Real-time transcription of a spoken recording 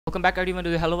Welcome back everyone to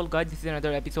the Hello World Guide. This is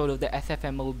another episode of the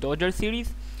SFML Dodger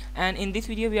series, and in this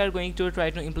video we are going to try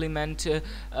to implement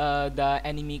the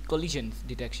enemy collisions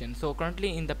detection. So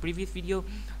currently in the previous video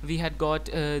we had got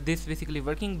this basically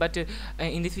working, but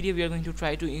in this video we are going to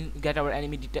try to get our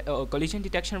enemy collision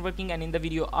detection working, and in the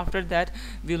video after that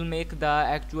we'll make the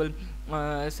actual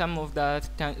some of the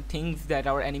things that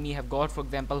our enemy have got. For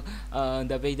example,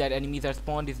 the way that enemies are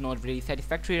spawned is not very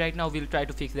satisfactory right now. We'll try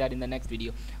to fix that in the next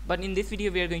video, but in this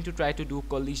video we are going to try to do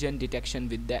collision detection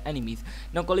with the enemies.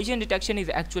 Now collision detection is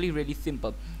actually really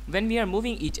simple. When we are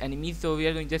moving each enemy, so we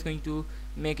are just going to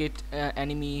make it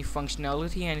enemy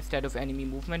functionality and instead of enemy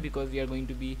movement, because we are going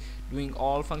to be doing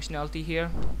all functionality here.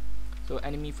 So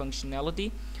enemy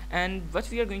functionality, and what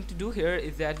we are going to do here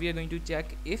is that we are going to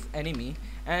check if enemy,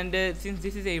 and since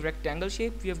this is a rectangle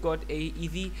shape, we have got a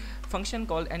easy function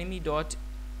called enemy dot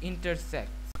intersect.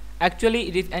 Actually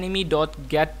it is enemy dot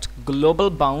get global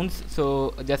bounds,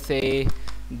 so just say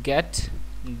get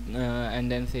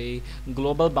and then say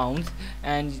global bounds,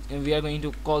 and we are going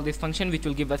to call this function, which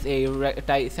will give us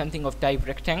a something of type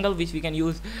rectangle, which we can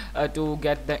use to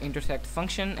get the intersect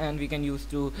function, and we can use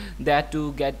to get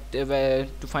to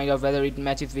find out whether it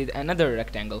matches with another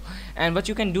rectangle. And what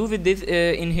you can do with this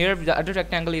in here, the other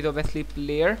rectangle is obviously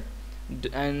player,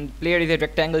 and player is a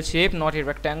rectangle shape, not a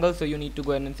rectangle, so you need to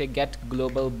go ahead and say get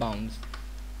global bounds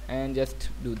and just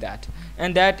do that,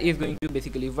 and that is going to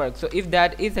basically work. So if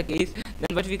that is the case,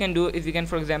 then what we can do is we can,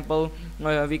 for example,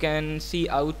 we can see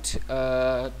out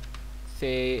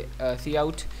say see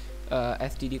out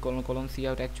std colon colon see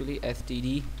out, actually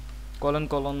std colon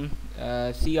colon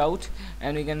see out,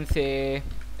 and we can say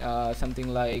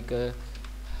something like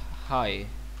hi,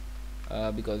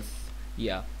 because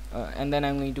yeah, and then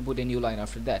I'm going to put a new line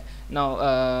after that. Now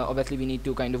obviously we need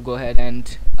to kind of go ahead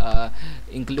and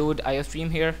include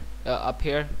IOStream here up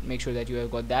here. Make sure that you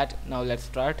have got that. Now let's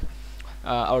start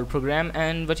our program,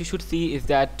 and what you should see is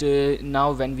that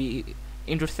now when we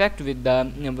intersect with the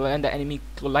when the enemy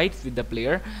collides with the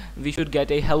player, we should get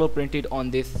a hello printed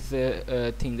on this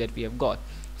thing that we have got.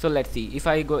 So let's see, if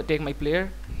I go take my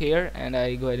player here and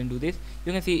I go ahead and do this,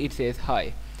 you can see it says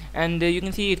hi, and you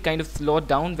can see it kind of slowed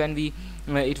down when we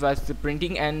it was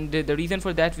printing, and the reason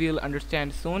for that we'll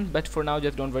understand soon, but for now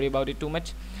just don't worry about it too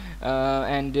much,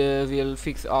 and we'll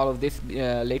fix all of this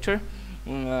later.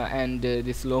 And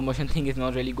this slow motion thing is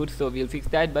not really good, so we'll fix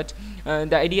that, but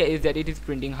the idea is that it is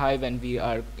printing high when we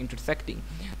are intersecting.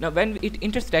 Now when it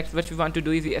intersects, what we want to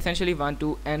do is we essentially want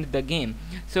to end the game.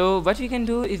 So what we can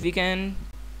do is we can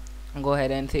go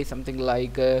ahead and say something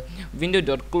like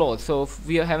window.close. So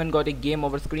we haven't got a game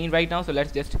over screen right now, so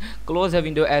let's just close the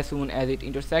window as soon as it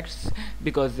intersects,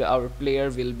 because our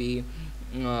player will be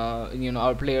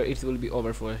our player, it will be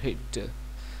over for hit.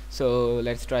 So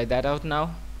let's try that out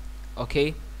now.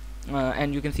 Okay,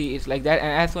 and you can see it's like that,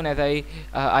 and as soon as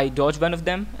I dodge one of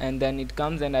them, and then it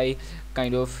comes and I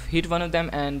kind of hit one of them,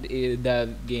 and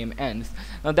the game ends.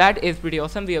 Now that is pretty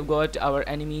awesome. We have got our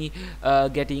enemy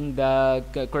getting the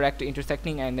correct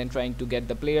intersecting and then trying to get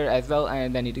the player as well,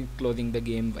 and then it is closing the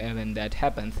game when that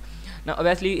happens. Now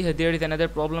obviously there is another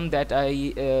problem that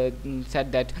I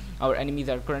said, that our enemies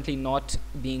are currently not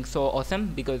being so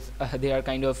awesome, because they are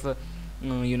kind of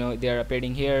they are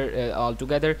appearing here all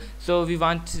together. So we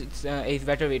want a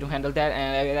better way to handle that,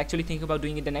 and I will actually think about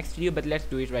doing it the next video, but let's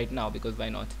do it right now, because why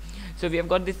not. So we have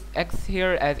got this x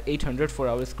here as 800 for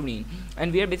our screen,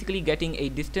 and we are basically getting a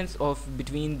distance of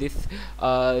between this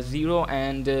 0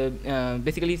 and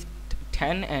basically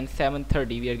 10 and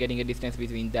 730. We are getting a distance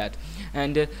between that,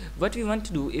 and what we want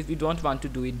to do is we don't want to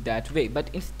do it that way, but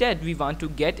instead we want to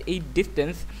get a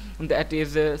distance that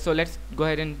is so let's go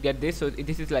ahead and get this. So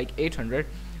this is like 800,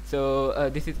 so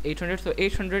this is 800, so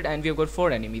 800, and we have got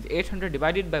 4 enemies. 800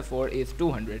 divided by 4 is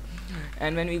 200,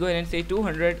 and when we go ahead and say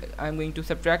 200, I'm going to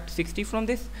subtract 60 from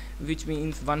this, which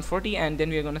means 140, and then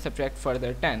we are going to subtract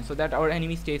further 10, so that our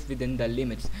enemy stays within the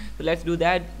limits. So let's do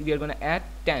that. We are going to add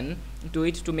 10 to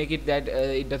it to make it that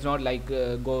it does not like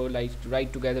go like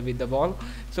right together with the wall.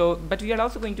 So but we are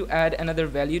also going to add another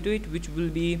value to it, which will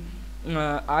be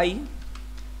I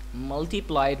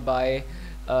multiplied by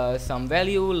some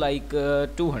value like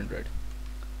 200.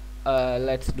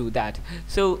 Let's do that.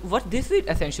 So what this will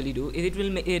essentially do is it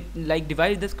will like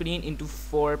divide the screen into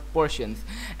 4 portions,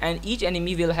 and each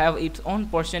enemy will have its own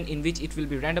portion in which it will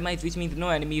be randomized, which means no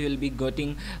enemy will be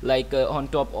getting like on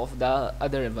top of the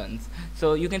other ones.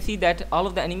 So you can see that all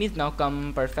of the enemies now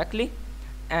come perfectly,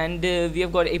 and we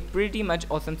have got a pretty much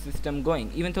awesome system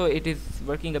going, even though it is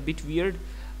working a bit weird.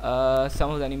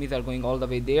 Some of the enemies are going all the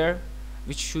way there,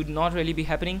 which should not really be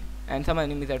happening, and some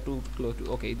enemies are too close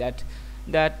to, okay, that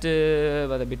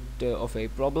was a bit of a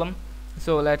problem.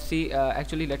 So let's see,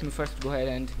 actually let me first go ahead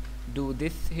and do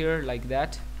this here like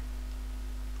that.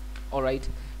 Alright,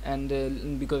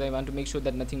 and because I want to make sure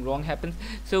that nothing wrong happens.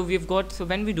 So we've got, so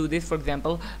when we do this, for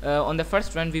example, on the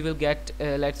first run we will get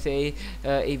let's say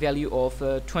a value of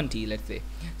 20, let's say.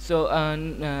 So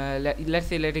let's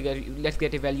say let's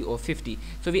get a value of 50.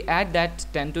 So we add that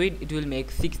 10 to it, it will make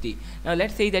 60. Now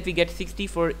let's say that we get 60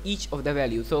 for each of the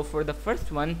values. So for the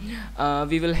first one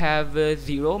we will have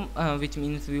 0, which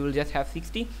means we will just have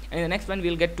 60, and the next one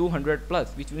we'll get 200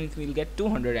 plus, which means we'll get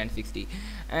 260,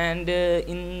 and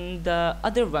in the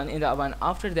other one, in the one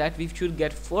after that, we should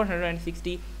get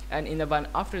 460, and in the one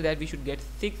after that we should get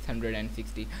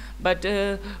 660. But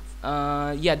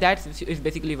yeah, that is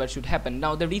basically what should happen.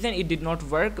 Now the reason it did not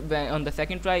work on the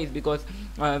second try is because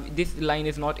this line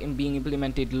is not being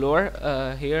implemented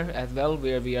lower here as well,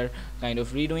 where we are kind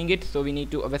of redoing it. So we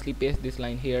need to obviously paste this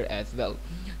line here as well.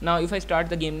 Now if I start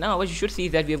the game now, what you should see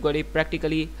is that we have got a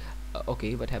practically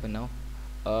okay, what happened now?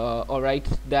 Alright,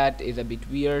 that is a bit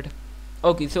weird.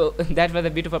 Okay, so that was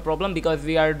a bit of a problem because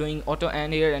we are doing auto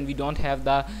AND here and we don't have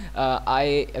the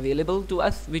I available to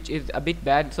us, which is a bit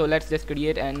bad. So let's just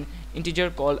create an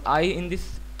integer called I in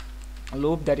this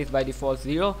loop that is by default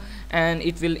 0, and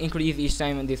it will increase each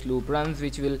time when this loop runs,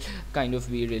 which will kind of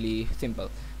be really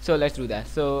simple. So let's do that.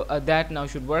 So that now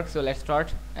should work. So let's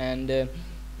start and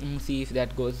see if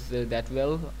that goes that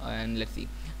well, and let's see.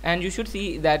 And you should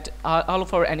see that all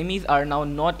of our enemies are now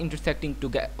not intersecting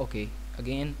together. Okay,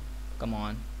 again, come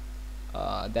on,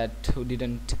 that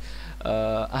didn't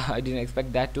I didn't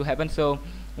expect that to happen. So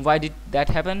why did that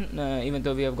happen, even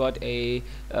though we have got a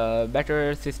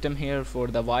better system here for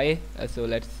the Y? So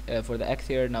let's for the X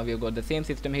here, now we have got the same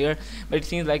system here, but it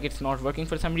seems like it's not working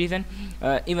for some reason,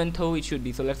 even though it should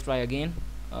be. So let's try again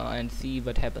and see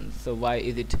what happens. So why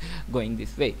is it going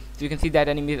this way? So you can see that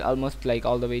enemy is almost like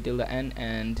all the way till the end,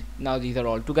 and now these are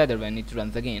all together when it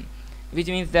runs again, which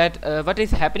means that what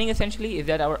is happening essentially is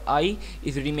that our I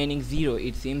is remaining 0.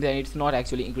 It seems that it's not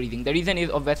actually increasing. The reason is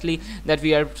obviously that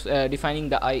we are defining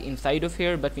the I inside of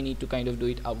here, but we need to kind of do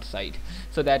it outside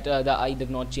so that the I does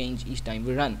not change each time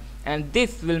we run, and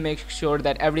this will make sure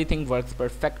that everything works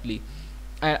perfectly.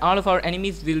 And all of our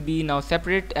enemies will be now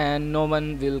separate, and no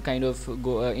one will kind of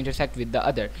go intersect with the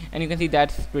other, and you can see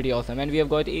that's pretty awesome. And we have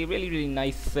got a really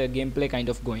nice gameplay kind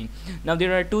of going. Now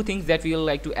there are two things that we will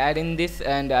like to add in this,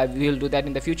 and we will do that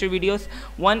in the future videos.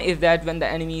 One is that when the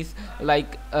enemies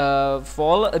like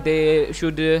fall, they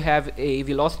should have a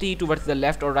velocity towards the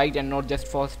left or right and not just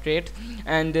fall straight.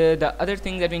 And the other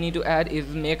thing that we need to add is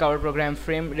make our program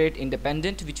frame rate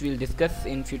independent, which we'll discuss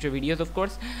in future videos, of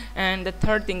course. And the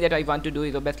third thing that I want to do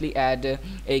is obviously add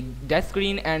a desk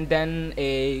screen and then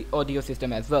a audio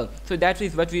system as well. So that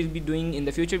is what we'll be doing in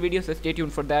the future videos, so stay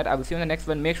tuned for that. I will see you in the next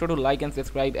one. Make sure to like and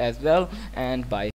subscribe as well, and bye.